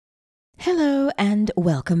Hello and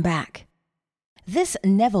welcome back. This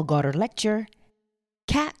Neville Goddard lecture,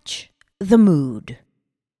 Catch the Mood.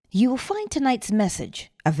 You will find tonight's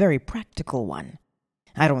message a very practical one.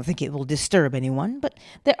 I don't think it will disturb anyone, but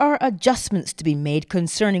there are adjustments to be made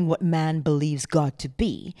concerning what man believes God to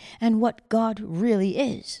be and what God really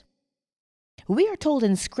is. We are told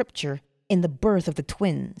in Scripture in the birth of the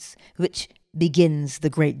twins, which begins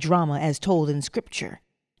the great drama as told in Scripture,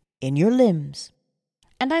 in your limbs.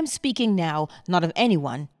 And I'm speaking now not of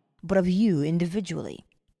anyone, but of you individually.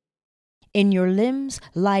 In your limbs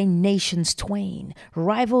lie nations twain,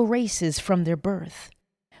 rival races from their birth.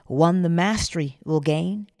 One the mastery will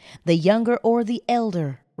gain, the younger or the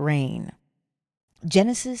elder reign.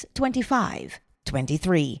 Genesis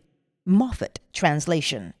 25:23, Moffat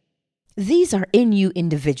translation. These are in you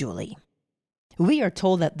individually. We are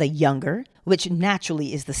told that the younger, which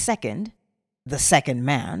naturally is the second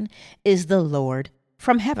man, is the Lord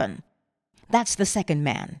from heaven. That's the second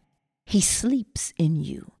man. He sleeps in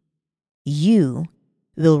you. You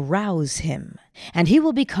will rouse him, and he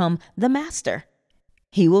will become the master.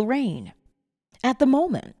 He will reign. At the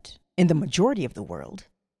moment, in the majority of the world,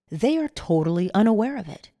 they are totally unaware of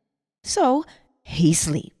it. So he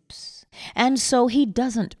sleeps, and so he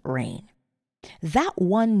doesn't reign. That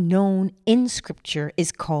one known in Scripture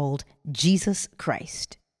is called Jesus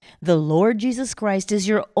Christ. The Lord Jesus Christ is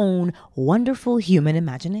your own wonderful human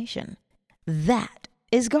imagination. That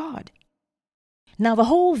is God. Now, the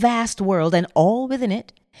whole vast world and all within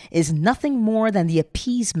it is nothing more than the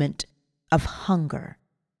appeasement of hunger.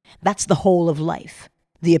 That's the whole of life,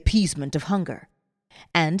 the appeasement of hunger.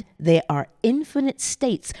 And they are infinite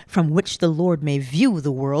states from which the Lord may view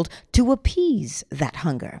the world to appease that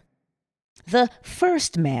hunger. The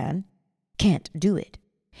first man can't do it.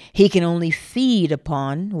 He can only feed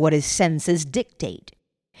upon what his senses dictate.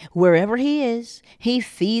 Wherever he is, he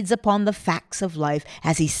feeds upon the facts of life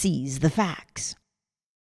as he sees the facts.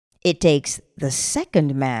 It takes the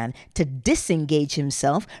second man to disengage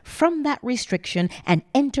himself from that restriction and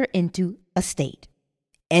enter into a state,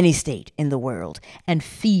 any state in the world, and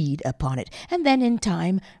feed upon it, and then in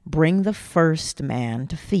time bring the first man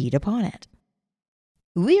to feed upon it.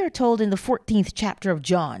 We are told in the 14th chapter of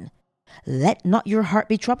John, "Let not your heart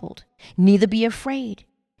be troubled, neither be afraid.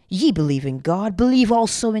 Ye believe in God, believe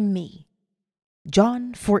also in me."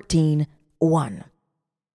 John 14:1.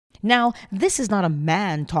 Now, this is not a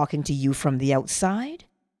man talking to you from the outside.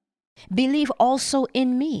 Believe also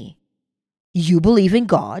in me. You believe in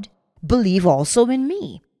God, believe also in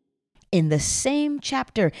me. In the same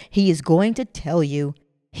chapter, he is going to tell you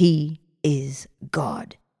he is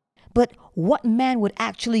God. But what man would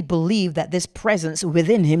actually believe that this presence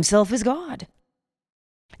within himself is God?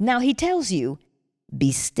 Now he tells you,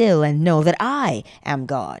 "Be still and know that I am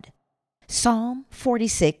God." Psalm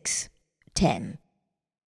 46:10.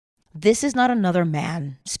 This is not another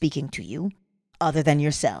man speaking to you, other than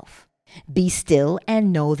yourself. Be still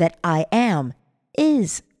and know that I am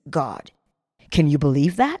is God. Can you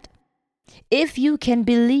believe that? If you can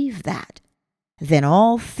believe that, then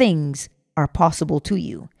all things are possible to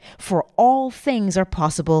you, for all things are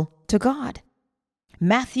possible to God.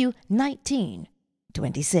 Matthew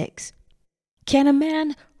 19:26. Can a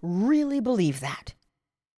man really believe that?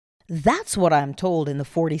 That's what I'm told in the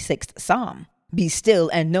 46th Psalm. Be still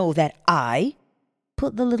and know that I,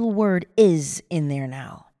 put the little word is in there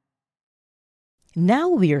now. Now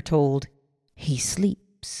we are told he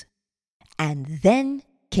sleeps. And then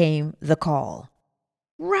came the call.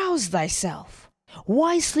 Rouse thyself.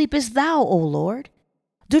 Why sleepest thou, O Lord?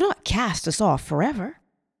 Do not cast us off forever.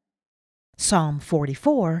 Psalm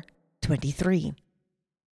 44:23.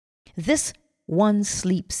 This one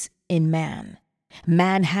sleeps in man.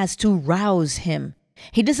 Man has to rouse him.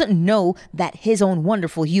 He doesn't know that his own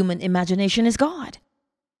wonderful human imagination is God.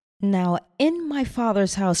 Now, in my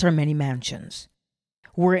Father's house are many mansions.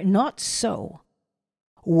 Were it not so,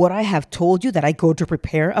 would I have told you that I go to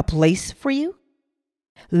prepare a place for you?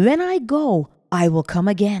 When I go, I will come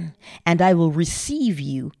again, and I will receive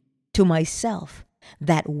you to myself,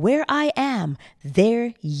 that where I am,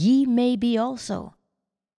 there ye may be also.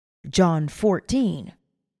 John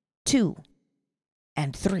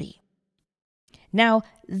 14:2-3. Now,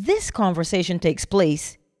 this conversation takes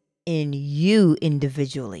place in you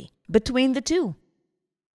individually, between the two.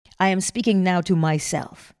 I am speaking now to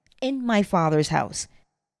myself, in my Father's house.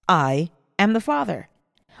 I am the Father.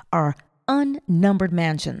 Are unnumbered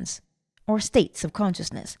mansions, or states of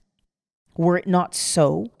consciousness. Were it not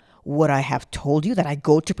so, would I have told you that I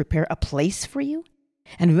go to prepare a place for you?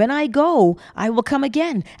 And when I go, I will come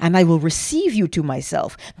again, and I will receive you to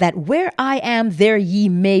myself, that where I am, there ye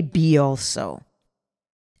may be also.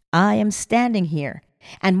 I am standing here,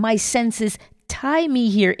 and my senses tie me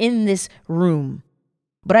here in this room.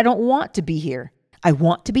 But I don't want to be here. I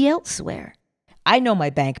want to be elsewhere. I know my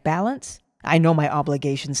bank balance. I know my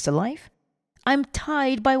obligations to life. I'm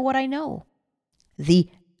tied by what I know. The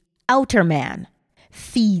outer man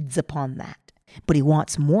feeds upon that, but he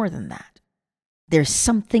wants more than that. There's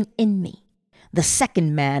something in me, the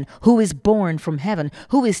second man who is born from heaven,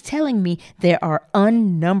 who is telling me there are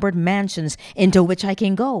unnumbered mansions into which I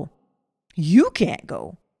can go. You can't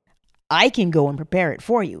go. I can go and prepare it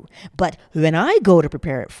for you. But when I go to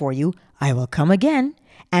prepare it for you, I will come again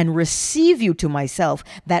and receive you to myself,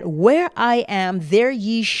 that where I am, there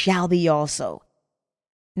ye shall be also.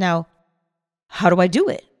 Now, how do I do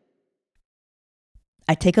it?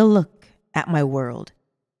 I take a look at my world,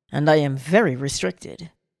 and I am very restricted.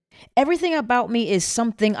 Everything about me is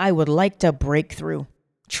something I would like to break through,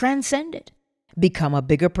 transcend it, become a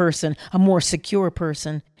bigger person, a more secure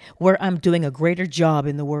person, where I'm doing a greater job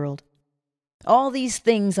in the world. All these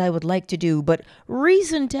things I would like to do, but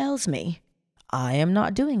reason tells me I am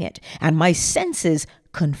not doing it, and my senses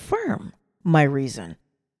confirm my reason.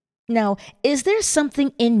 Now, is there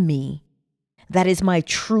something in me that is my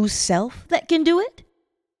true self that can do it?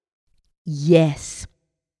 Yes,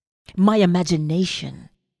 my imagination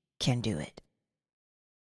can do it.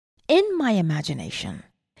 In my imagination,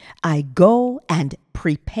 I go and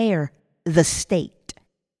prepare the state.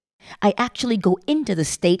 I actually go into the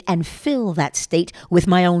state and fill that state with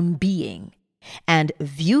my own being and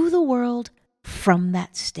view the world from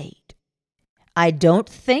that state. I don't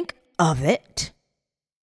think of it.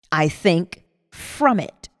 I think from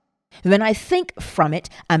it. When I think from it,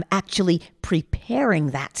 I'm actually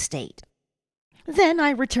preparing that state. Then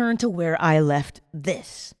I return to where I left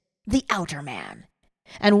this, the outer man,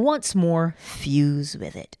 and once more fuse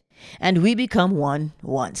with it, and we become one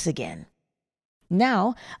once again.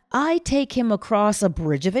 Now, I take him across a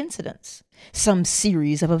bridge of incidents, some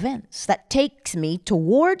series of events that takes me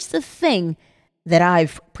towards the thing that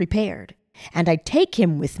I've prepared, and I take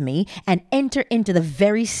him with me and enter into the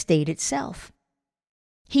very state itself.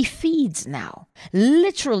 He feeds now,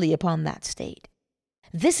 literally upon that state.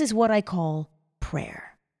 This is what I call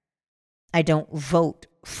prayer. I don't vote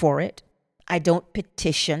for it. I don't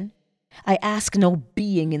petition. I ask no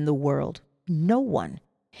being in the world, no one,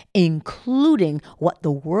 including what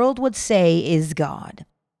the world would say is God.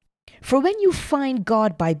 For when you find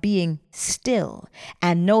God by being still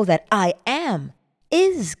and know that I am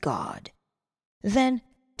is God, then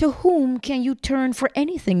to whom can you turn for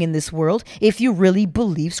anything in this world if you really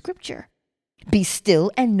believe Scripture? Be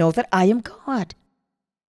still and know that I am God.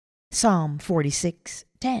 Psalm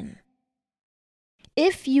 46:10.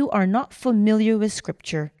 If you are not familiar with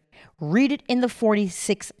Scripture, read it in the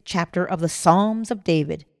 46th chapter of the Psalms of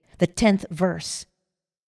David, the 10th verse.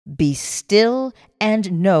 Be still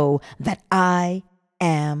and know that I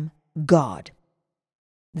am God.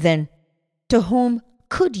 Then, to whom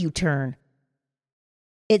could you turn?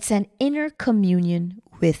 It's an inner communion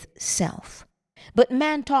with self. But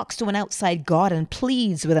man talks to an outside God and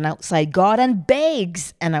pleads with an outside God and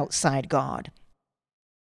begs an outside God.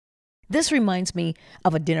 This reminds me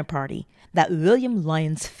of a dinner party that William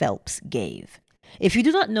Lyons Phelps gave. If you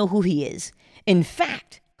do not know who he is, in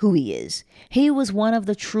fact, who he is, he was one of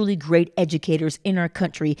the truly great educators in our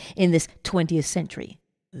country in this 20th century,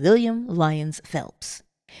 William Lyons Phelps.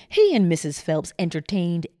 He and Mrs. Phelps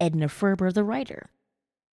entertained Edna Ferber, the writer.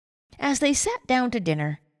 As they sat down to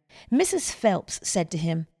dinner, Mrs. Phelps said to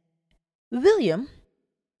him, "William,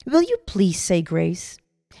 will you please say grace?"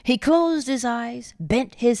 He closed his eyes,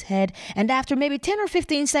 bent his head, and after maybe 10 or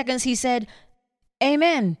 15 seconds he said,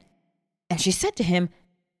 "Amen." And she said to him,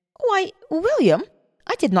 "Why, William,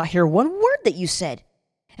 I did not hear one word that you said."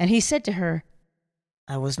 And he said to her,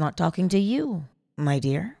 "I was not talking to you, my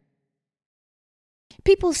dear."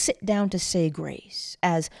 People sit down to say grace,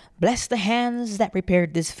 as "bless the hands that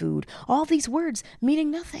prepared this food," all these words meaning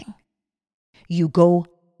nothing. You go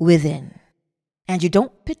within, and you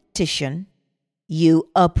don't petition, you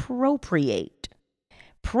appropriate.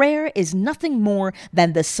 Prayer is nothing more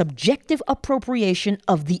than the subjective appropriation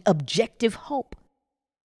of the objective hope.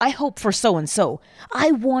 I hope for so-and-so.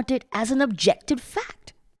 I want it as an objective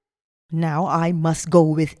fact. Now I must go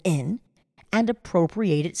within and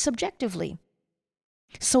appropriate it subjectively.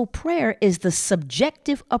 So prayer is the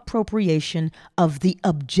subjective appropriation of the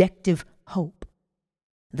objective hope.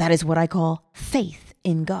 That is what I call faith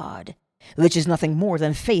in God, which is nothing more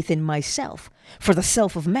than faith in myself. For the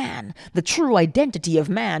self of man, the true identity of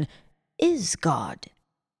man, is God.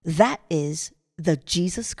 That is the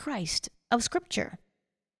Jesus Christ of Scripture.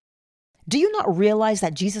 Do you not realize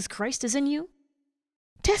that Jesus Christ is in you?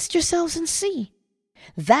 Test yourselves and see.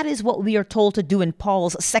 That is what we are told to do in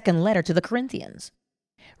Paul's second letter to the Corinthians.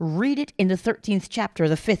 Read it in the 13th chapter,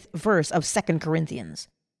 the 5th verse of 2 Corinthians.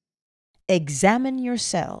 Examine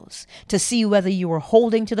yourselves to see whether you are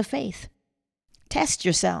holding to the faith. Test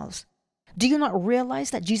yourselves. Do you not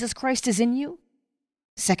realize that Jesus Christ is in you?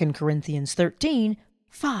 2 Corinthians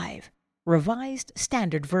 13:5, Revised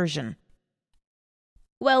Standard Version.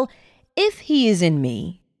 Well, if he is in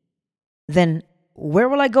me, then where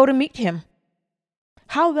will I go to meet him?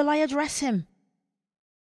 How will I address him?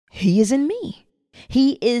 He is in me.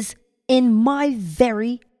 He is in my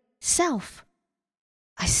very self.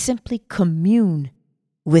 I simply commune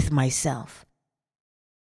with myself.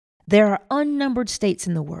 There are unnumbered states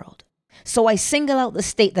in the world, so I single out the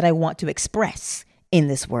state that I want to express in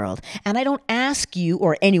this world, and I don't ask you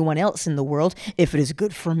or anyone else in the world if it is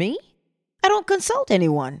good for me. I don't consult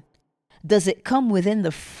anyone. Does it come within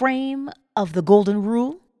the frame of the golden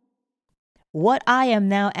rule? What I am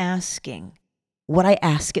now asking, would I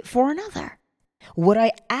ask it for another? Would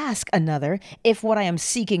I ask another if what I am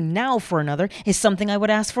seeking now for another is something I would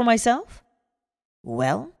ask for myself?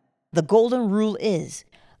 Well, the golden rule is,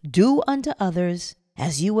 do unto others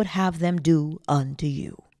as you would have them do unto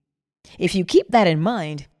you. If you keep that in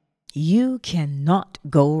mind, you cannot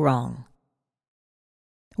go wrong.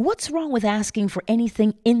 What's wrong with asking for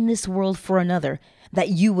anything in this world for another that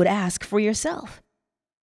you would ask for yourself?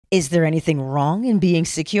 Is there anything wrong in being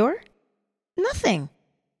secure? Nothing.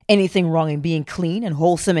 Anything wrong in being clean and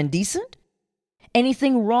wholesome and decent?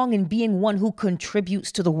 Anything wrong in being one who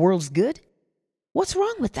contributes to the world's good? What's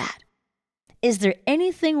wrong with that? Is there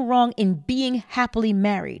anything wrong in being happily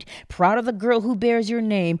married, proud of the girl who bears your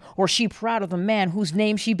name, or she proud of the man whose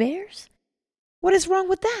name she bears? What is wrong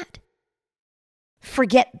with that?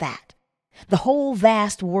 Forget that. The whole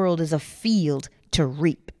vast world is a field to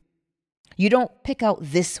reap. You don't pick out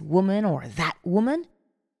this woman or that woman.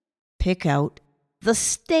 Pick out the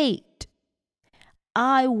state.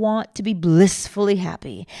 I want to be blissfully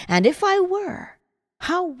happy, and if I were,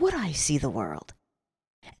 how would I see the world?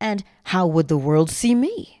 And how would the world see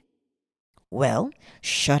me? Well,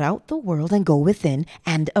 shut out the world and go within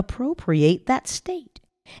and appropriate that state.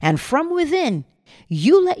 And from within,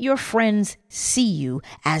 you let your friends see you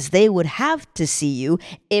as they would have to see you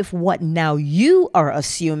if what now you are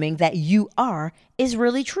assuming that you are is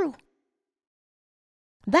really true.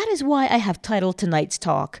 That is why I have titled tonight's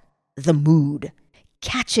talk, The Mood,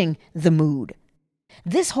 Catching the Mood.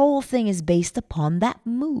 This whole thing is based upon that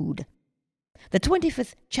mood. The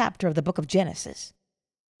 25th chapter of the book of Genesis.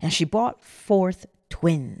 And she brought forth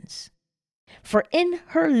twins. For in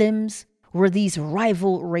her limbs were these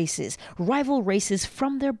rival races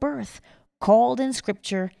from their birth, called in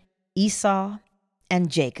Scripture Esau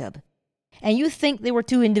and Jacob. And you think they were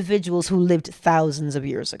two individuals who lived thousands of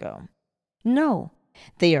years ago. No,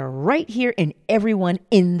 they are right here in everyone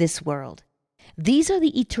in this world. These are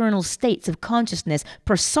the eternal states of consciousness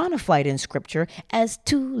personified in Scripture as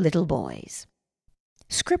two little boys.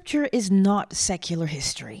 Scripture is not secular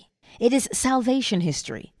history. It is salvation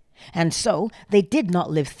history. And so, they did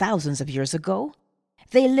not live thousands of years ago.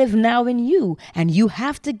 They live now in you, and you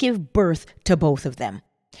have to give birth to both of them.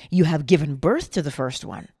 You have given birth to the first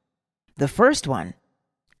one. The first one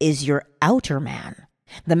is your outer man,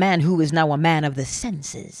 the man who is now a man of the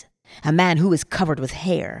senses, a man who is covered with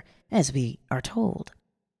hair, as we are told.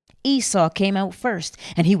 Esau came out first,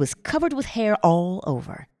 and he was covered with hair all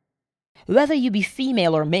over. Whether you be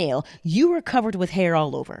female or male, you are covered with hair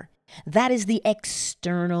all over. That is the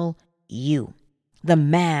external you, the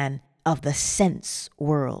man of the sense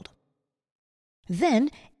world. Then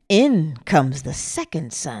in comes the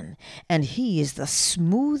second son, and he is the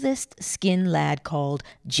smoothest skinned lad called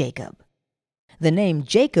Jacob. The name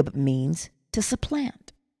Jacob means to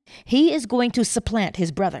supplant. He is going to supplant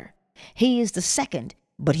his brother. He is the second,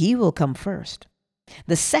 but he will come first.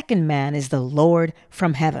 The second man is the Lord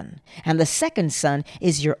from heaven, and the second son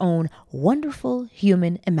is your own wonderful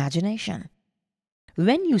human imagination.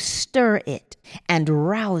 When you stir it and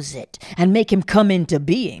rouse it and make him come into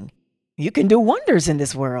being, you can do wonders in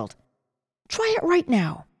this world. Try it right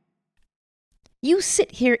now. You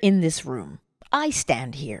sit here in this room. I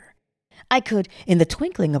stand here. I could, in the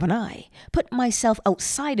twinkling of an eye, put myself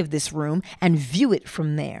outside of this room and view it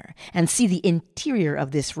from there and see the interior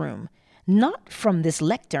of this room. Not from this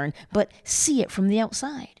lectern, but see it from the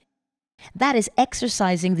outside. That is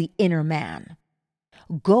exercising the inner man.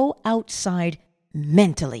 Go outside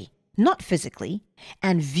mentally, not physically,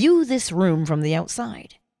 and view this room from the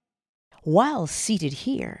outside. While seated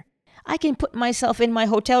here, I can put myself in my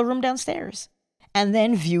hotel room downstairs, and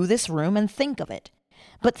then view this room and think of it.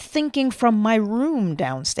 but thinking from my room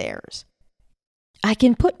downstairs. I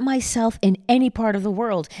can put myself in any part of the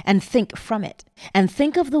world and think from it, and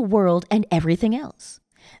think of the world and everything else.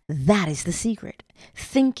 That is the secret.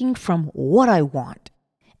 Thinking from what I want,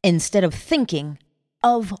 instead of thinking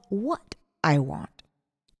of what I want.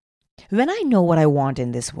 When I know what I want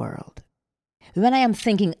in this world, when I am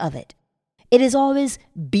thinking of it, it is always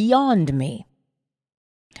beyond me.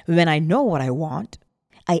 When I know what I want,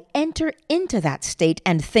 I enter into that state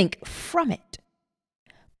and think from it.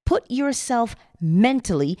 Put yourself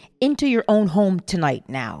mentally into your own home tonight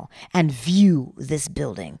now and view this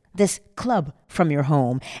building, this club from your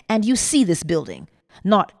home, and you see this building,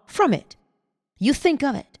 not from it. You think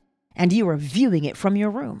of it, and you are viewing it from your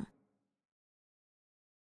room.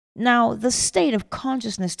 Now, the state of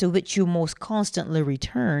consciousness to which you most constantly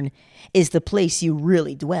return is the place you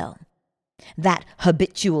really dwell, that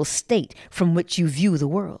habitual state from which you view the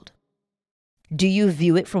world. Do you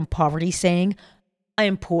view it from poverty, saying, I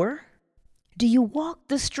am poor? Do you walk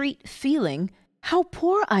the street feeling how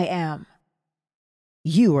poor I am?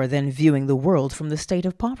 You are then viewing the world from the state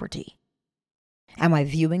of poverty. Am I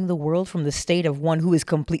viewing the world from the state of one who is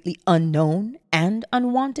completely unknown and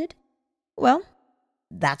unwanted? Well,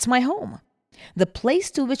 that's my home. The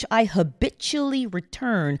place to which I habitually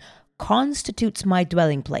return constitutes my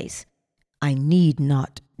dwelling place. I need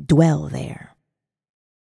not dwell there.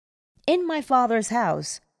 In my Father's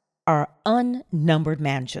house are unnumbered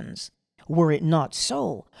mansions. Were it not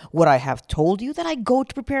so, would I have told you that I go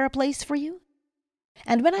to prepare a place for you?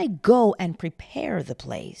 And when I go and prepare the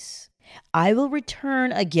place, I will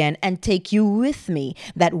return again and take you with me,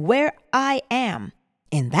 that where I am,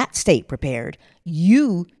 in that state prepared,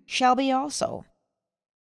 you shall be also.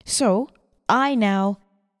 So I now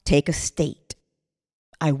take a state.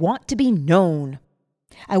 I want to be known.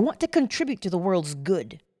 I want to contribute to the world's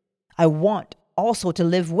good. I want also to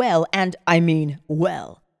live well, and I mean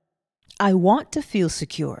well. I want to feel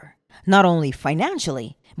secure, not only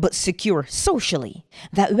financially, but secure socially,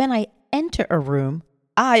 that when I enter a room,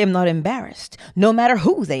 I am not embarrassed, no matter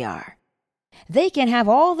who they are. They can have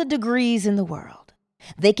all the degrees in the world.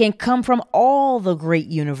 They can come from all the great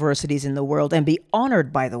universities in the world and be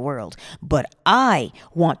honored by the world, but I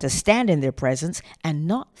want to stand in their presence and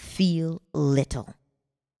not feel little.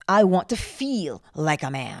 I want to feel like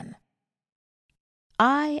a man.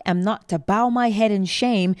 I am not to bow my head in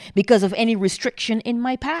shame because of any restriction in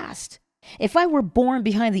my past. If I were born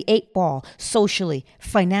behind the 8 ball, socially,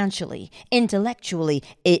 financially, intellectually,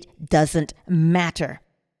 it doesn't matter.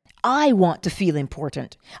 I want to feel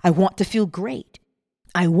important. I want to feel great.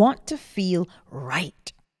 I want to feel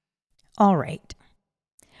right. All right.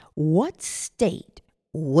 What state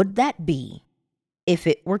would that be if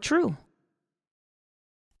it were true?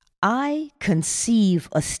 I conceive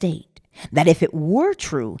a state that if it were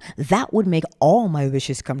true, that would make all my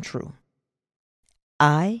wishes come true.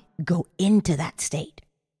 I go into that state.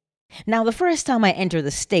 Now, the first time I enter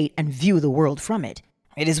the state and view the world from it,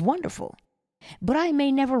 it is wonderful. But I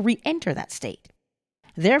may never re-enter that state.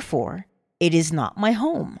 Therefore, it is not my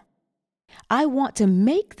home. I want to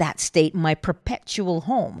make that state my perpetual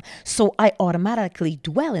home, so I automatically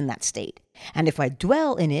dwell in that state. And if I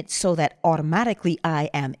dwell in it so that automatically I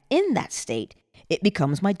am in that state, it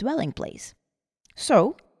becomes my dwelling place.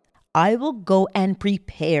 So, I will go and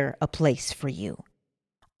prepare a place for you.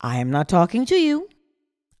 I am not talking to you.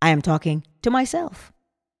 I am talking to myself.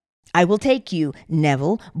 I will take you,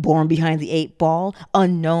 Neville, born behind the 8 ball,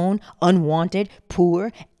 unknown, unwanted,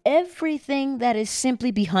 poor, everything that is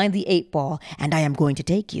simply behind the 8 ball, and I am going to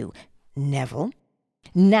take you, Neville,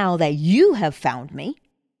 now that you have found me,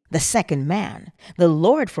 the second man, the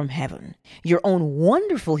Lord from heaven, your own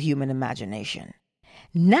wonderful human imagination.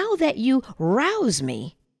 Now that you rouse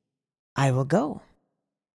me, I will go.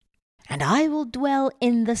 And I will dwell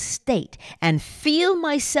in the state and feel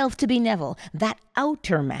myself to be Neville, that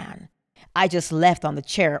outer man I just left on the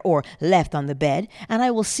chair or left on the bed, and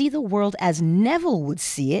I will see the world as Neville would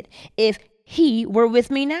see it if he were with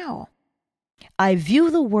me now. I view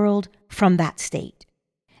the world from that state.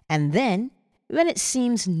 And then, when it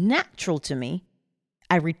seems natural to me,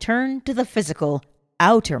 I return to the physical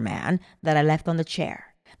outer man that I left on the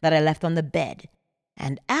chair, that I left on the bed.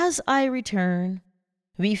 And as I return,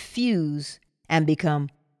 we fuse and become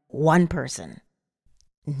one person,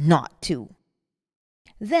 not two.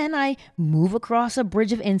 Then I move across a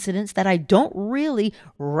bridge of incidents that I don't really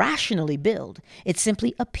rationally build. It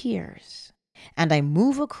simply appears. And I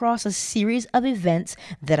move across a series of events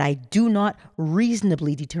that I do not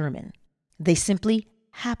reasonably determine. They simply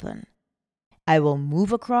happen. I will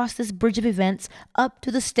move across this bridge of events up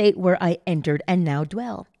to the state where I entered and now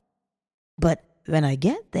dwell. But when I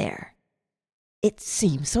get there, it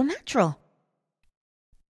seems so natural.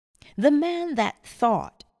 The man that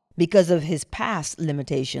thought, because of his past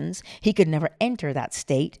limitations, he could never enter that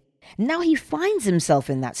state, now he finds himself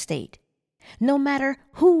in that state. No matter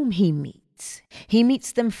whom he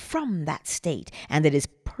meets them from that state, and it is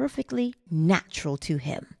perfectly natural to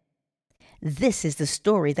him. This is the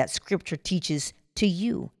story that Scripture teaches to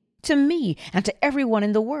you, to me, and to everyone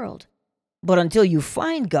in the world. But until you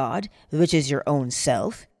find God, which is your own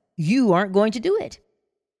self, you aren't going to do it.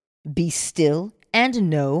 Be still and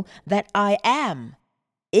know that I am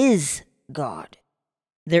is God.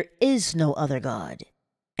 There is no other God.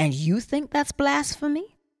 And you think that's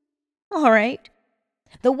blasphemy? All right.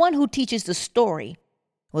 The one who teaches the story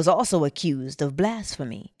was also accused of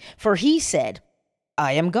blasphemy, for he said,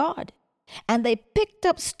 I am God. And they picked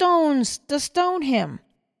up stones to stone him.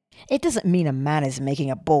 It doesn't mean a man is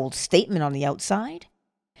making a bold statement on the outside.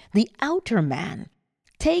 The outer man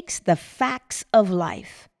takes the facts of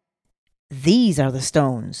life. These are the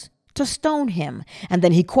stones to stone him. And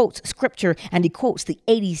then he quotes Scripture, and he quotes the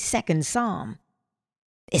 82nd Psalm.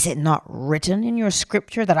 Is it not written in your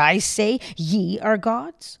Scripture that I say, ye are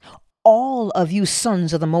gods, all of you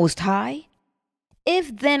sons of the Most High?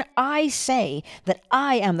 If then I say that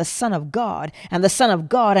I am the Son of God, and the Son of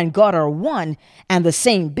God and God are one, and the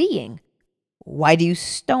same being, why do you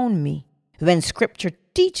stone me when Scripture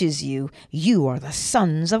teaches you you are the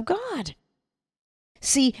sons of God?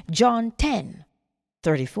 See John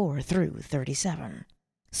 10:34 through 37.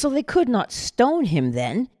 So they could not stone him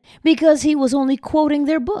then, because he was only quoting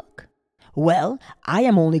their book. Well, I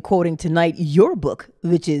am only quoting tonight your book,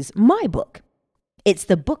 which is my book. It's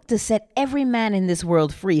the book to set every man in this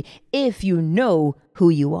world free if you know who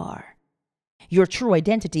you are. Your true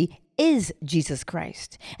identity is Jesus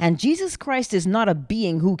Christ. And Jesus Christ is not a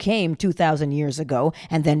being who came 2,000 years ago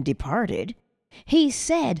and then departed. He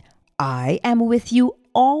said, I am with you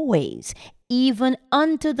always, even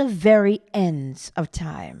unto the very ends of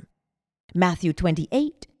time. Matthew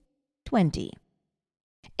 28:20.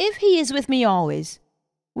 If he is with me always,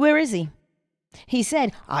 where is he? He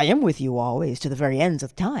said, I am with you always to the very ends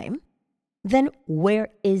of time. Then where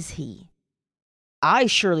is he? I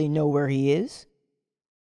surely know where he is.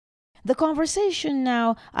 The conversation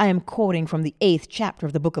now I am quoting from the 8th chapter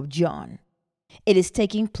of the book of John. It is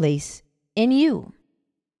taking place in you.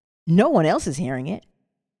 No one else is hearing it.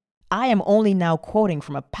 I am only now quoting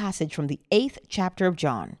from a passage from the 8th chapter of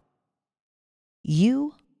John.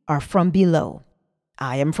 You are from below.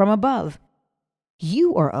 I am from above.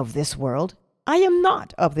 You are of this world. I am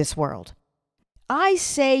not of this world. I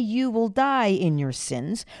say you will die in your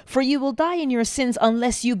sins, for you will die in your sins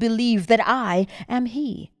unless you believe that I am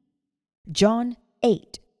he. John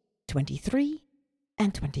 8:23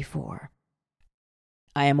 and 24.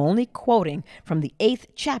 I am only quoting from the 8th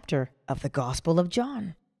chapter of the Gospel of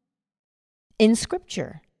John. In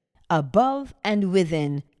Scripture, above and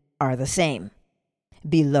within are the same.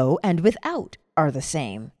 Below and without are the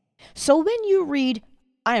same. So when you read,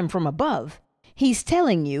 I am from above, he's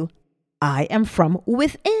telling you, I am from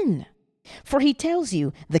within. For he tells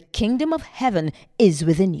you, the kingdom of heaven is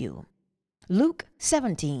within you. Luke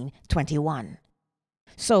 17:21.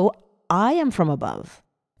 So I am from above,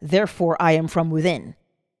 therefore I am from within.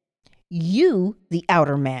 You, the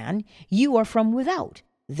outer man, you are from without,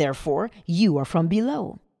 therefore you are from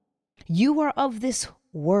below. You are of this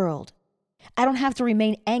world. I don't have to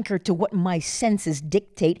remain anchored to what my senses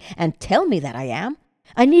dictate and tell me that I am.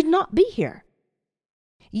 I need not be here.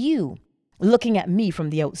 You, looking at me from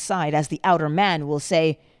the outside as the outer man, will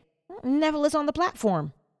say, Neville is on the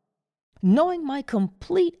platform. Knowing my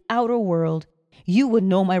complete outer world, you would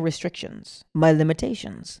know my restrictions, my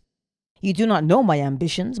limitations. You do not know my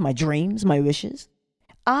ambitions, my dreams, my wishes.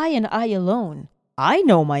 I and I alone, I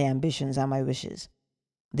know my ambitions and my wishes.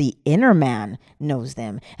 The inner man knows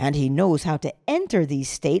them, and he knows how to enter these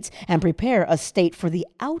states and prepare a state for the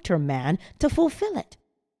outer man to fulfill it.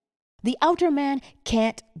 The outer man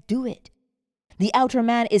can't do it. The outer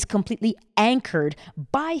man is completely anchored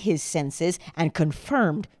by his senses and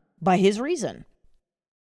confirmed by his reason.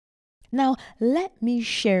 Now, let me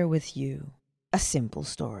share with you a simple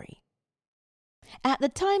story. At the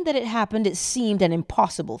time that it happened, it seemed an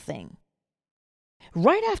impossible thing.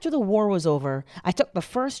 Right after the war was over, I took the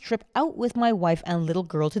first trip out with my wife and little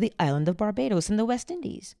girl to the island of Barbados in the West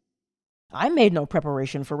Indies. I made no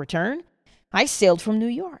preparation for return. I sailed from New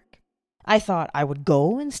York. I thought I would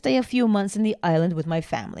go and stay a few months in the island with my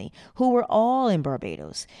family, who were all in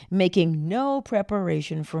Barbados, making no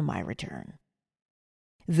preparation for my return.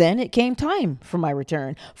 Then it came time for my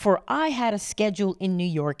return, for I had a schedule in New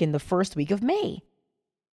York in the first week of May.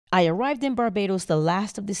 I arrived in Barbados the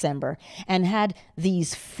last of December and had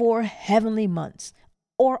these 4 heavenly months,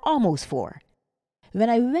 or almost 4. When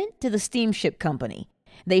I went to the steamship company,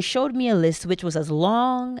 they showed me a list which was as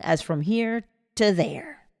long as from here to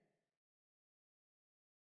there.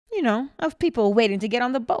 Of people waiting to get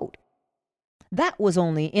on the boat. That was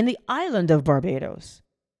only in the island of Barbados.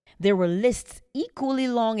 There were lists equally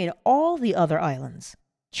long in all the other islands: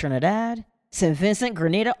 Trinidad, St. Vincent,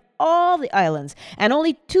 Grenada, all the islands, and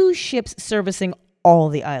only 2 ships servicing all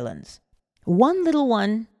the islands. One little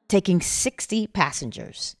one taking 60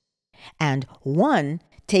 passengers, and one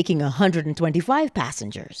taking 125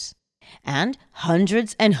 passengers, and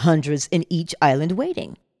hundreds in each island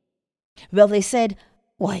waiting. Well, they said,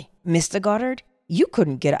 "Why, Mr. Goddard, you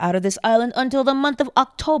couldn't get out of this island until the month of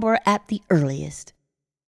October at the earliest."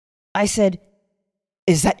 I said,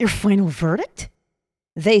 "Is that your final verdict?"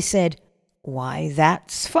 They said, "Why,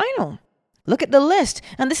 that's final. Look at the list,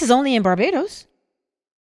 and this is only in Barbados."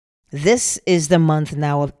 This is the month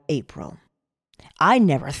now of April. I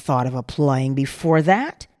never thought of applying before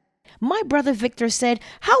that. My brother Victor said,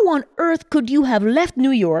 "How on earth could you have left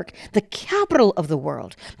New York, the capital of the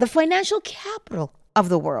world, the financial capital of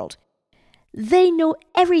the world? They know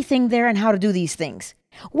everything there and how to do these things.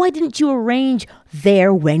 Why didn't you arrange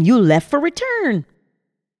there when you left for return?"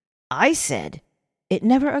 I said, "It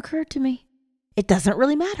never occurred to me. It doesn't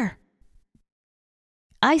really matter."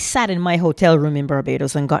 I sat in my hotel room in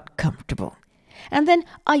Barbados and got comfortable. And then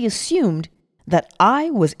I assumed that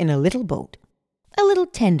I was in a little boat, a little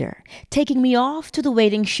tender, taking me off to the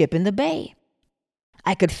waiting ship in the bay.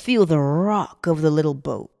 I could feel the rock of the little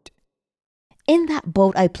boat. In that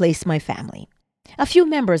boat I placed my family, a few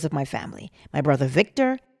members of my family, my brother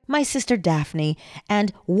Victor, my sister Daphne,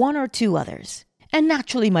 and 1 or 2 others, and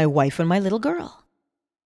naturally my wife and my little girl.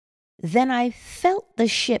 Then I felt the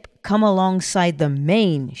ship come alongside the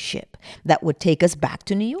main ship that would take us back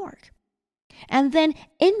to New York. And then,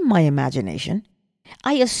 in my imagination,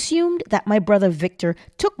 I assumed that my brother Victor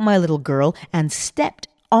took my little girl and stepped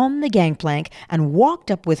on the gangplank and walked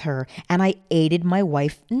up with her, and I aided my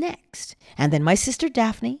wife next, and then my sister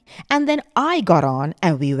Daphne, and then I got on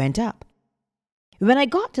and we went up. When I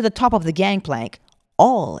got to the top of the gangplank,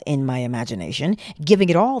 all in my imagination, giving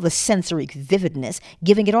it all the sensory vividness,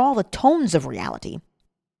 giving it all the tones of reality,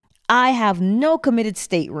 I have no committed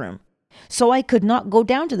stateroom, so I could not go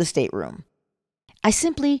down to the stateroom. I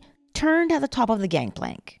simply turned at the top of the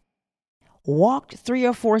gangplank, walked 3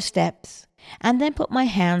 or 4 steps, and then put my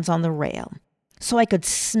hands on the rail, so I could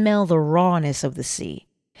smell the rawness of the sea.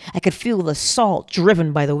 I could feel the salt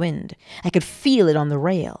driven by the wind. I could feel it on the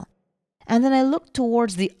rail. And then I looked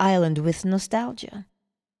towards the island with nostalgia.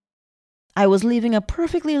 I was leaving a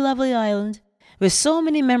perfectly lovely island with so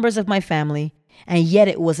many members of my family, and yet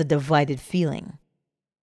it was a divided feeling.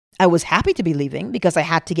 I was happy to be leaving because I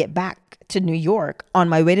had to get back to New York on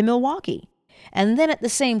my way to Milwaukee. And then at the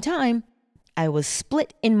same time, I was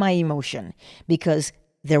split in my emotion because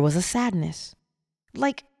there was a sadness,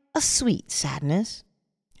 like a sweet sadness,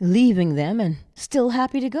 leaving them and still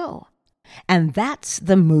happy to go. And that's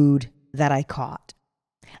the mood that I caught.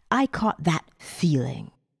 I caught that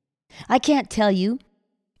feeling. I can't tell you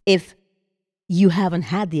if you haven't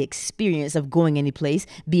had the experience of going any place,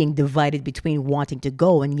 being divided between wanting to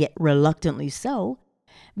go and yet reluctantly so,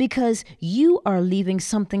 because you are leaving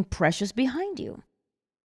something precious behind you.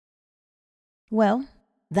 Well,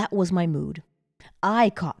 that was my mood. I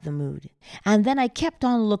caught the mood, and then I kept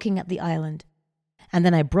on looking at the island. And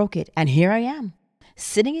then I broke it, and here I am,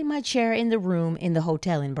 sitting in my chair in the room in the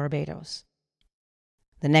hotel in Barbados.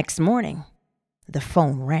 The next morning, the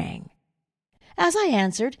phone rang. As I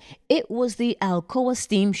answered, it was the Alcoa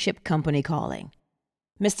Steamship Company calling.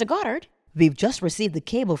 "Mr. Goddard, we've just received the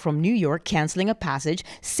cable from New York canceling a passage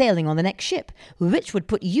sailing on the next ship, which would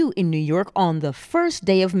put you in New York on the 1st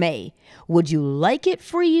day of May. Would you like it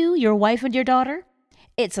for you, your wife, and your daughter?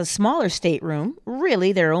 It's a smaller stateroom.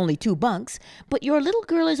 Really, there are only 2 bunks, but your little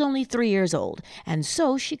girl is only 3 years old, and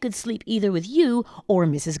so she could sleep either with you or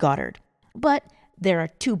Mrs. Goddard. But there are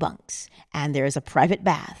 2 bunks, and there is a private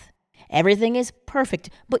bath. Everything is perfect,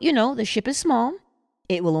 but the ship is small.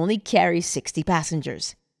 It will only carry 60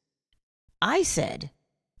 passengers. I said,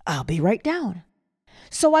 "I'll be right down."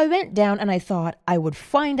 So I went down and I thought I would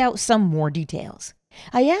find out some more details.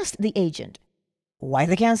 I asked the agent, "Why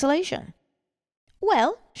the cancellation?"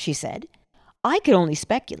 "Well," she said, "I could only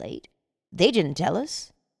speculate. They didn't tell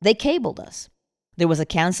us. They cabled us. There was a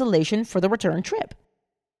cancellation for the return trip."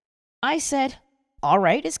 I said, "All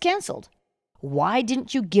right, it's canceled. Why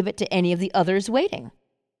didn't you give it to any of the others waiting?"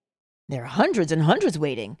 "There are hundreds and hundreds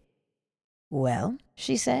waiting." "Well,"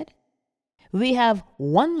 she said, We have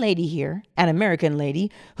one lady here, an American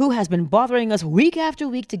lady, who has been bothering us week after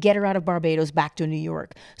week to get her out of Barbados back to New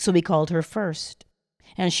York. So we called her first.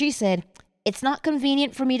 And she said, "It's not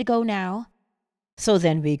convenient for me to go now." So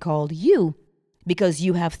then we called you, because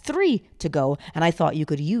you have 3 to go, and I thought you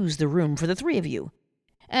could use the room for the 3 of you.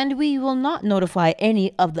 And we will not notify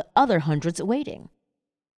any of the other hundreds waiting.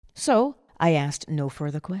 So I asked no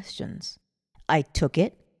further questions. I took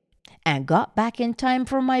it and got back in time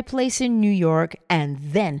for my place in New York and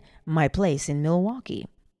then my place in Milwaukee.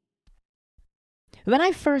 When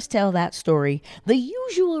I first tell that story, the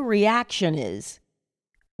usual reaction is,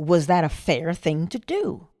 was that a fair thing to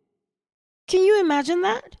do? Can you imagine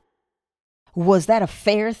that? Was that a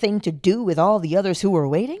fair thing to do with all the others who were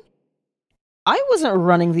waiting? I wasn't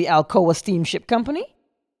running the Alcoa Steamship Company.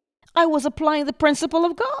 I was applying the principle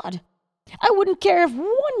of God. I wouldn't care if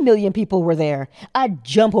 1 million people were there. I'd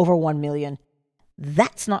jump over 1 million.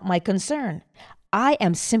 That's not my concern. I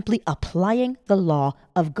am simply applying the law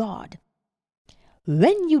of God.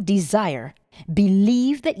 When you desire,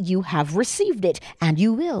 believe that you have received it, and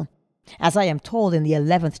you will. As I am told in the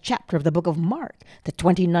 11th chapter of the book of Mark, the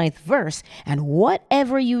 29th verse, and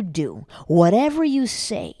whatever you do, whatever you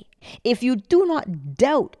say, if you do not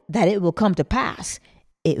doubt that it will come to pass,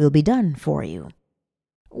 it will be done for you.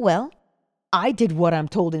 Well, I did what I'm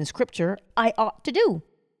told in Scripture I ought to do.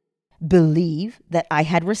 Believe that I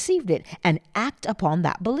had received it and act upon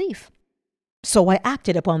that belief. So I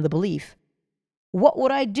acted upon the belief. What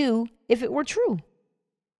would I do if it were true?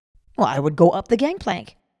 Well, I would go up the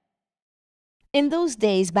gangplank. In those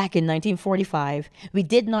days, back in 1945, we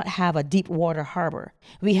did not have a deep water harbor.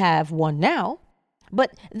 We have one now,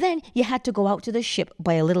 but then you had to go out to the ship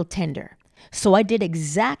by a little tender. So I did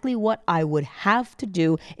exactly what I would have to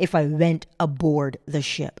do if I went aboard the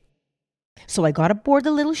ship. So I got aboard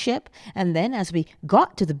the little ship, and then as we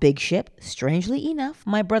got to the big ship, strangely enough,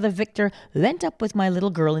 my brother Victor went up with my little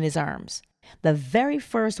girl in his arms, the very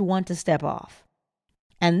first one to step off.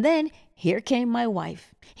 And then here came my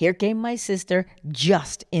wife, here came my sister,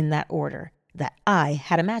 just in that order that I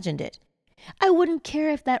had imagined it. I wouldn't care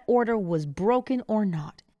if that order was broken or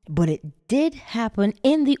not, but it did happen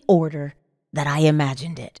in the order that I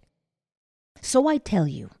imagined it. So I tell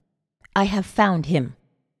you, I have found him.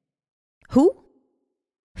 Who?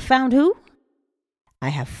 Found who? I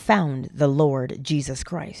have found the Lord Jesus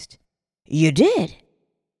Christ. You did?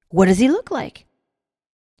 What does he look like?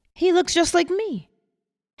 He looks just like me.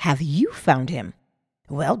 Have you found him?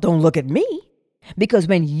 Well, don't look at me, because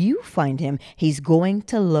when you find him, he's going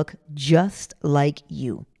to look just like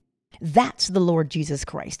you. That's the Lord Jesus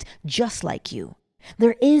Christ, just like you.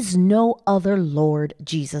 There is no other Lord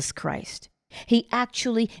Jesus Christ. He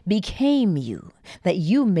actually became you, that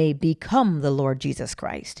you may become the Lord Jesus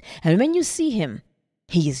Christ. And when you see him,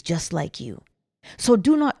 he is just like you. So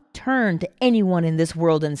do not turn to anyone in this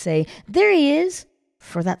world and say, "There he is,"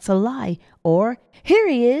 for that's a lie. Or, "Here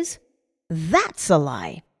he is," that's a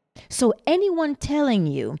lie. So anyone telling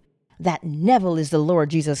you that Neville is the Lord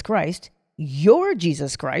Jesus Christ, your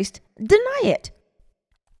Jesus Christ, deny it.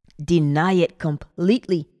 Deny it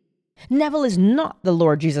completely. Neville is not the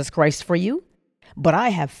Lord Jesus Christ for you, but I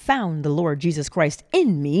have found the Lord Jesus Christ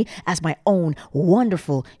in me as my own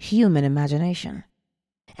wonderful human imagination.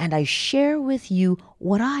 And I share with you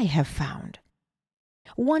what I have found.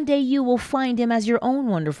 One day you will find him as your own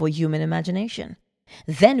wonderful human imagination.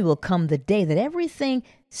 Then will come the day that everything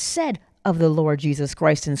said of the Lord Jesus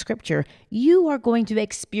Christ in Scripture, you are going to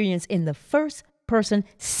experience in the first person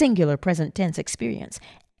singular present tense experience.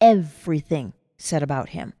 Everything said about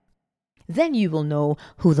him. Then you will know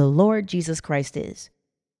who the Lord Jesus Christ is.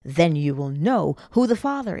 Then you will know who the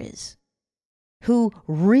Father is, who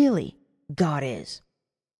really God is.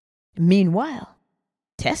 Meanwhile,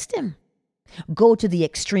 test him. Go to the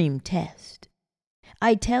extreme test.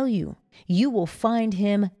 I tell you, you will find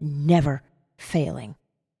him never failing.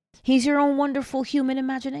 He's your own wonderful human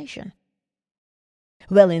imagination.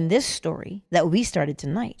 Well, in this story that we started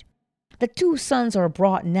tonight, the 2 sons are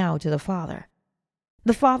brought now to the father.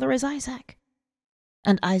 The father is Isaac,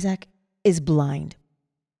 and Isaac is blind.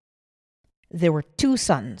 There were 2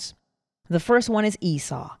 sons. The first one is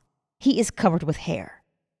Esau. He is covered with hair.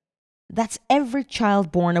 That's every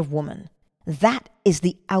child born of woman. That is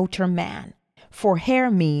the outer man, for hair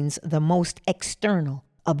means the most external,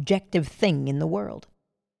 objective thing in the world.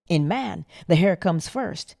 In man, the hair comes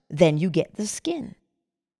first, then you get the skin.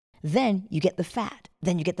 Then you get the fat,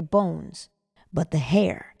 then you get the bones. But the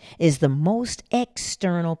hair is the most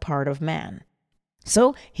external part of man.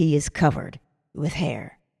 So he is covered with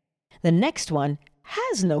hair. The next one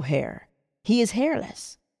has no hair. He is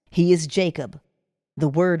hairless. He is Jacob. The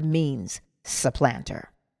word means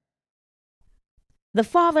supplanter. The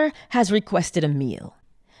father has requested a meal.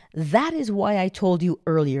 That is why I told you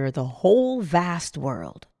earlier the whole vast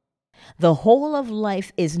world. The whole of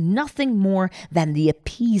life is nothing more than the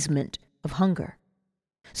appeasement of hunger.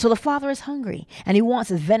 So the father is hungry, and he wants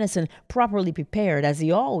venison properly prepared as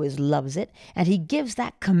he always loves it, and he gives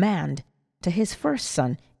that command to his first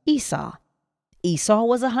son, Esau. Esau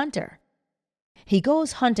was a hunter. He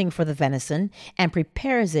goes hunting for the venison and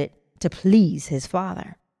prepares it to please his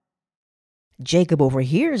father. Jacob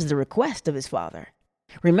overhears the request of his father.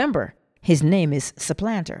 Remember, his name is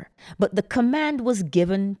Supplanter, but the command was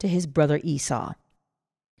given to his brother Esau.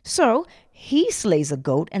 So he slays a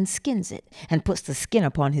goat and skins it, and puts the skin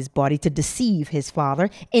upon his body to deceive his father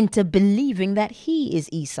into believing that he is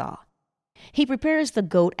Esau. He prepares the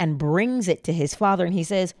goat and brings it to his father, and he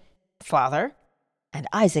says, "Father?" And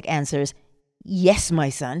Isaac answers, "Yes, my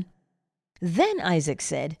son." Then Isaac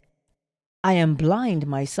said, "I am blind,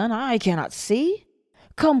 my son, I cannot see.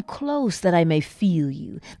 Come close that I may feel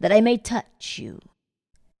you, that I may touch you."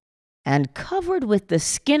 And covered with the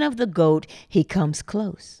skin of the goat, he comes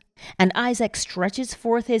close. And Isaac stretches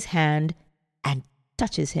forth his hand and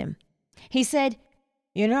touches him. He said,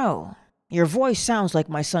 "You know, your voice sounds like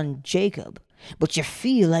my son Jacob, but you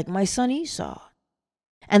feel like my son Esau."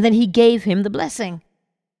 And then he gave him the blessing.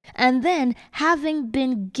 And then, having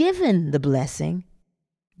been given the blessing,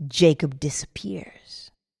 Jacob disappears.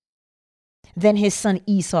 Then his son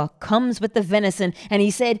Esau comes with the venison, and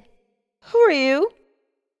he said, "Who are you?"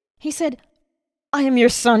 He said, "I am your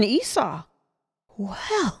son Esau."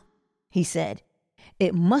 "Well," he said,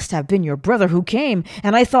 "it must have been your brother who came,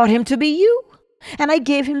 and I thought him to be you. And I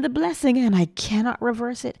gave him the blessing, and I cannot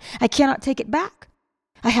reverse it. I cannot take it back.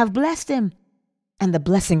 I have blessed him, and the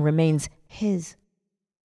blessing remains his.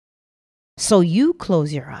 So you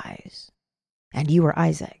close your eyes, and you are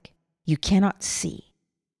Isaac. You cannot see.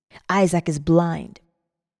 Isaac is blind.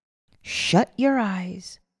 Shut your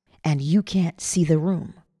eyes, and you can't see the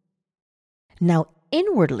room. Now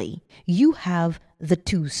inwardly you have the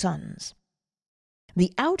two sons.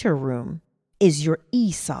 The outer room is your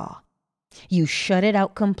Esau. You shut it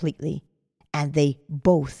out completely, and they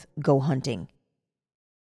both go hunting.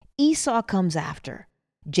 Esau comes after.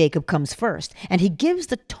 Jacob comes first, and he gives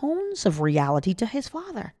the tones of reality to his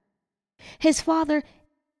father. His father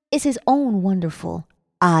is his own wonderful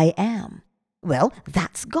I am. Well,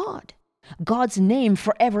 that's God. God's name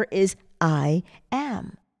forever is I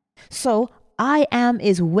am. So I am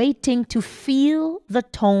is waiting to feel the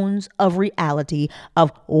tones of reality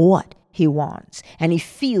of what he wants, and he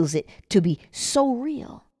feels it to be so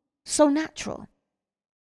real, so natural.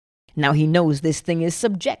 Now he knows this thing is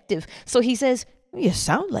subjective, so he says, "You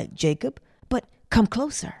sound like Jacob, but come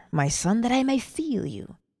closer, my son, that I may feel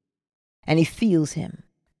you." And he feels him,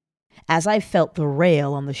 as I felt the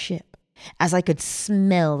rail on the ship, as I could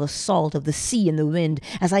smell the salt of the sea and the wind,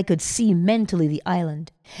 as I could see mentally the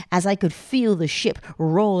island, as I could feel the ship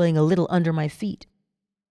rolling a little under my feet.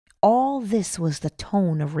 All this was the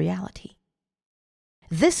tone of reality.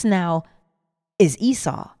 This now is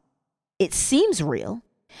Esau. It seems real,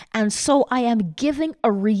 and so I am giving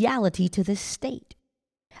a reality to this state.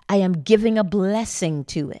 I am giving a blessing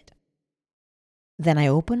to it. Then I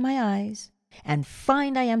open my eyes and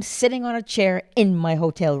find I am sitting on a chair in my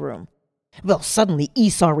hotel room. Well, suddenly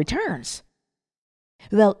Esau returns.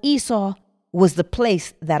 Well, Esau was the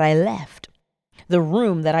place that I left. The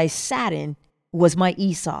room that I sat in was my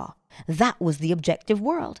Esau. That was the objective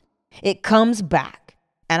world. It comes back,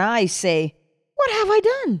 and I say, "What have I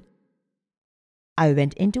done?" I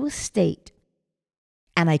went into a state,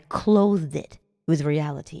 and I clothed it with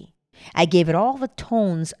reality. I gave it all the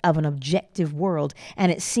tones of an objective world, and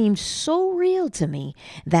it seemed so real to me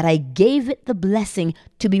that I gave it the blessing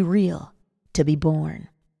to be real, to be born.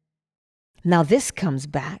 Now this comes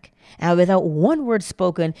back, and without one word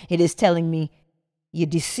spoken, it is telling me, "You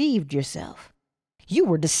deceived yourself. You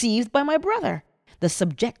were deceived by my brother," the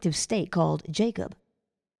subjective state called Jacob.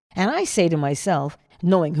 And I say to myself,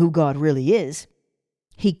 knowing who God really is,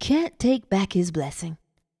 he can't take back his blessing.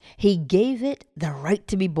 He gave it the right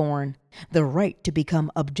to be born, the right to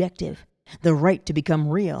become objective, the right to become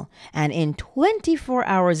real, and in 24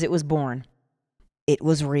 hours it was born. It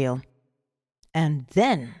was real. And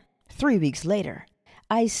then, 3 weeks later,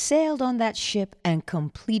 I sailed on that ship and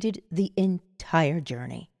completed the entire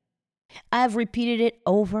journey. I've repeated it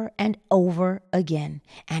over and over again,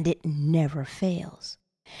 and it never fails.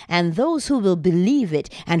 And those who will believe it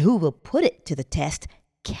and who will put it to the test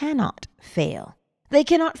cannot fail. They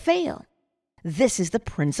cannot fail. This is the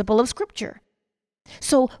principle of Scripture.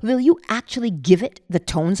 So will you actually give it the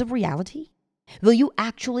tones of reality? Will you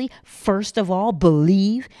actually, first of all,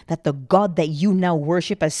 believe that the God that you now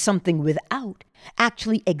worship as something without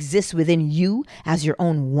actually exists within you as your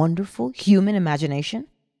own wonderful human imagination?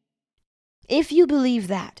 If you believe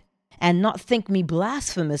that, and not think me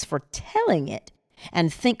blasphemous for telling it,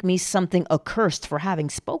 and think me something accursed for having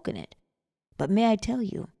spoken it, but may I tell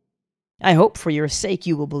you, I hope for your sake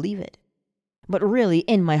you will believe it. But really,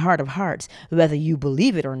 in my heart of hearts, whether you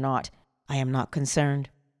believe it or not, I am not concerned.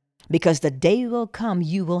 Because the day will come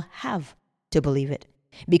you will have to believe it,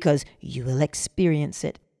 because you will experience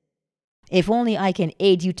it. If only I can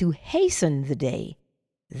aid you to hasten the day,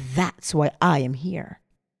 that's why I am here.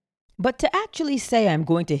 But to actually say I'm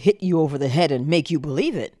going to hit you over the head and make you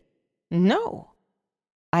believe it, no.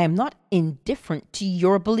 I am not indifferent to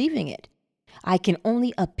your believing it. I can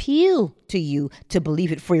only appeal to you to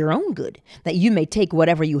believe it for your own good, that you may take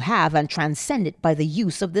whatever you have and transcend it by the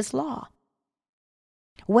use of this law.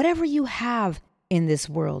 Whatever you have in this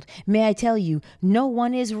world, may I tell you, no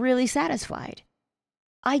one is really satisfied.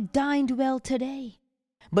 I dined well today,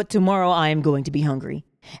 but tomorrow I am going to be hungry,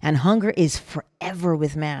 and hunger is forever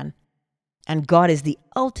with man. And God is the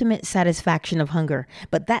ultimate satisfaction of hunger,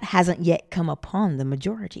 but that hasn't yet come upon the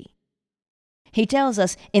majority. He tells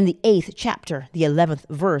us in the 8th chapter, the 11th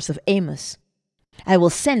verse of Amos, I will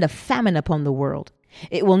send a famine upon the world.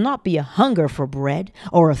 It will not be a hunger for bread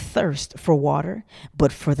or a thirst for water,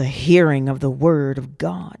 but for the hearing of the word of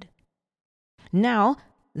God. Now,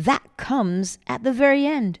 that comes at the very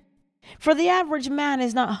end. For the average man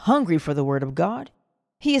is not hungry for the word of God.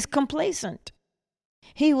 He is complacent.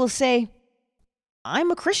 He will say,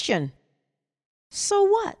 I'm a Christian. So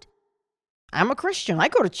what? I'm a Christian. I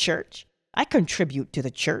go to church. I contribute to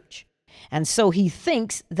the church. And so he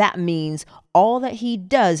thinks that means all that he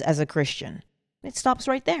does as a Christian. It stops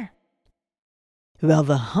right there. Well,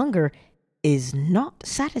 the hunger is not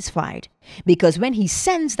satisfied, because when he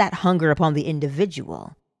sends that hunger upon the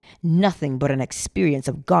individual, nothing but an experience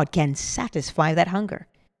of God can satisfy that hunger.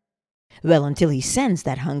 Well, until he sends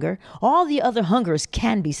that hunger, all the other hungers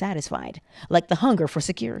can be satisfied, like the hunger for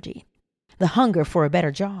security, the hunger for a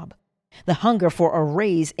better job, the hunger for a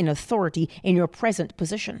raise in authority in your present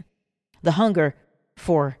position, the hunger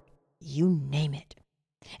for you name it.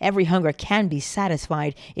 Every hunger can be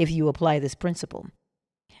satisfied if you apply this principle.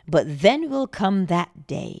 But then will come that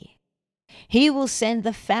day. He will send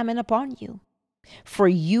the famine upon you, for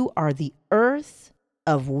you are the earth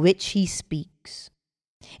of which he speaks.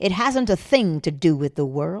 It hasn't a thing to do with the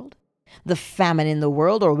world, the famine in the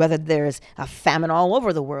world, or whether there's a famine all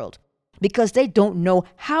over the world, because they don't know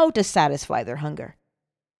how to satisfy their hunger.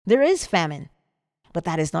 There is famine, but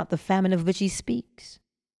that is not the famine of which he speaks.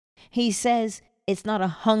 He says it's not a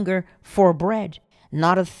hunger for bread,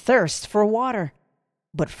 not a thirst for water,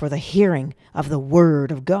 but for the hearing of the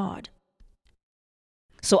word of God.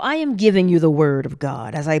 So I am giving you the word of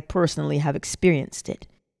God as I personally have experienced it.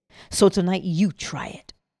 So tonight you try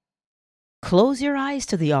it. Close your eyes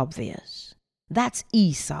to the obvious. That's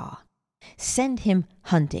Esau. Send him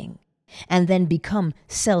hunting, and then become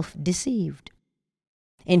self-deceived.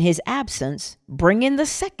 In his absence, bring in the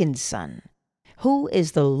second son, who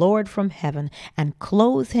is the Lord from heaven, and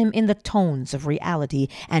clothe him in the tones of reality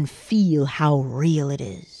and feel how real it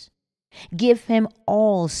is. Give him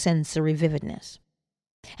all sensory vividness.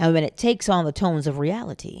 And when it takes on the tones of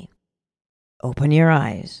reality, open your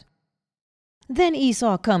eyes. Then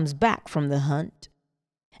Esau comes back from the hunt,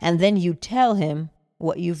 and then you tell him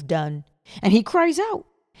what you've done, and he cries out,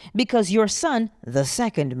 because your son, the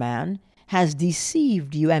second man, has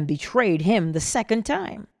deceived you and betrayed him the second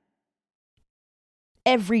time.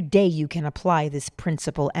 Every day you can apply this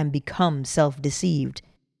principle and become self-deceived,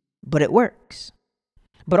 but it works.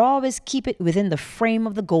 But always keep it within the frame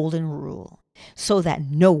of the golden rule, so that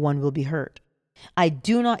no one will be hurt. I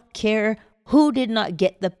do not care who did not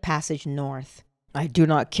get the passage north. I do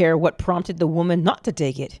not care what prompted the woman not to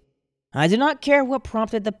take it. I do not care what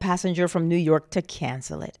prompted the passenger from New York to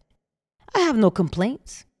cancel it. I have no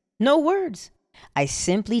complaints, no words. I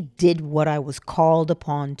simply did what I was called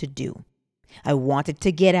upon to do. I wanted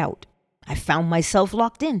to get out. I found myself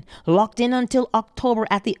locked in until October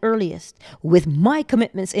at the earliest, with my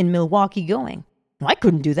commitments in Milwaukee going. I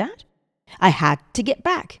couldn't do that. I had to get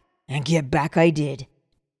back, and get back I did.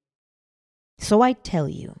 So I tell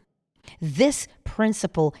you, this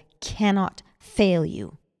principle cannot fail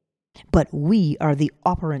you. But we are the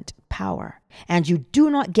operant power, and you do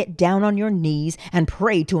not get down on your knees and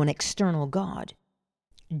pray to an external God.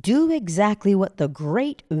 Do exactly what the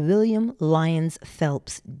great William Lyons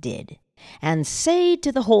Phelps did, and say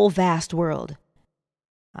to the whole vast world,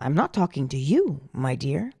 I'm not talking to you, my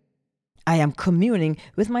dear. I am communing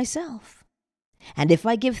with myself. And if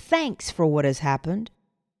I give thanks for what has happened,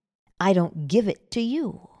 I don't give it to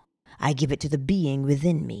you. I give it to the being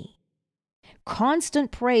within me.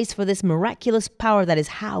 Constant praise for this miraculous power that is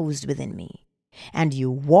housed within me. And you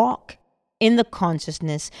walk in the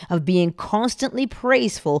consciousness of being constantly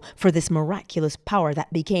praiseful for this miraculous power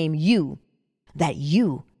that became you, that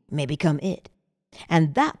you may become it.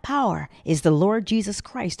 And that power is the Lord Jesus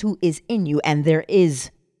Christ, who is in you, and there is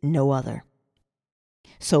no other.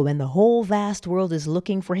 So when the whole vast world is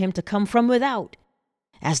looking for him to come from without,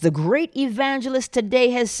 as the great evangelist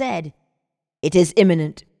today has said, it is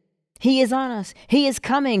imminent. He is on us. He is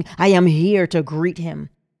coming. I am here to greet him.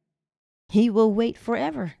 He will wait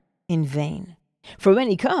forever in vain. For when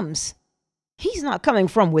he comes, he's not coming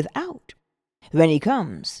from without. When he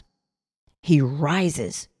comes, he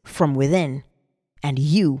rises from within, and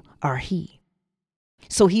you are he.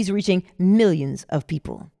 So he's reaching millions of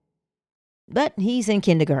people. But he's in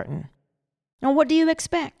kindergarten. Now what do you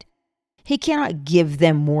expect? He cannot give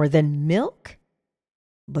them more than milk.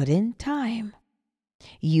 But in time,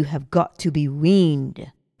 you have got to be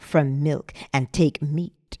weaned from milk and take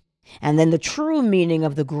meat. And then the true meaning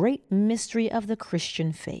of the great mystery of the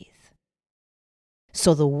Christian faith.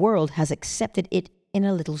 So the world has accepted it in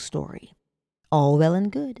a little story. All well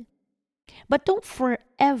and good. But don't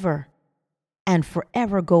forever and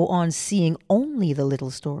forever go on seeing only the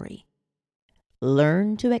little story.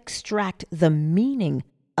 Learn to extract the meaning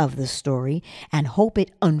of the story and hope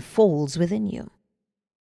it unfolds within you.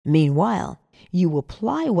 Meanwhile, you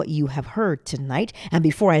apply what you have heard tonight, and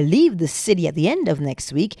before I leave the city at the end of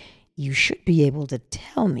next week, you should be able to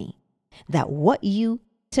tell me that what you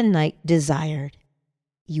tonight desired,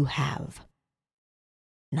 you have.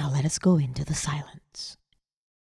 Now let us go into the silence.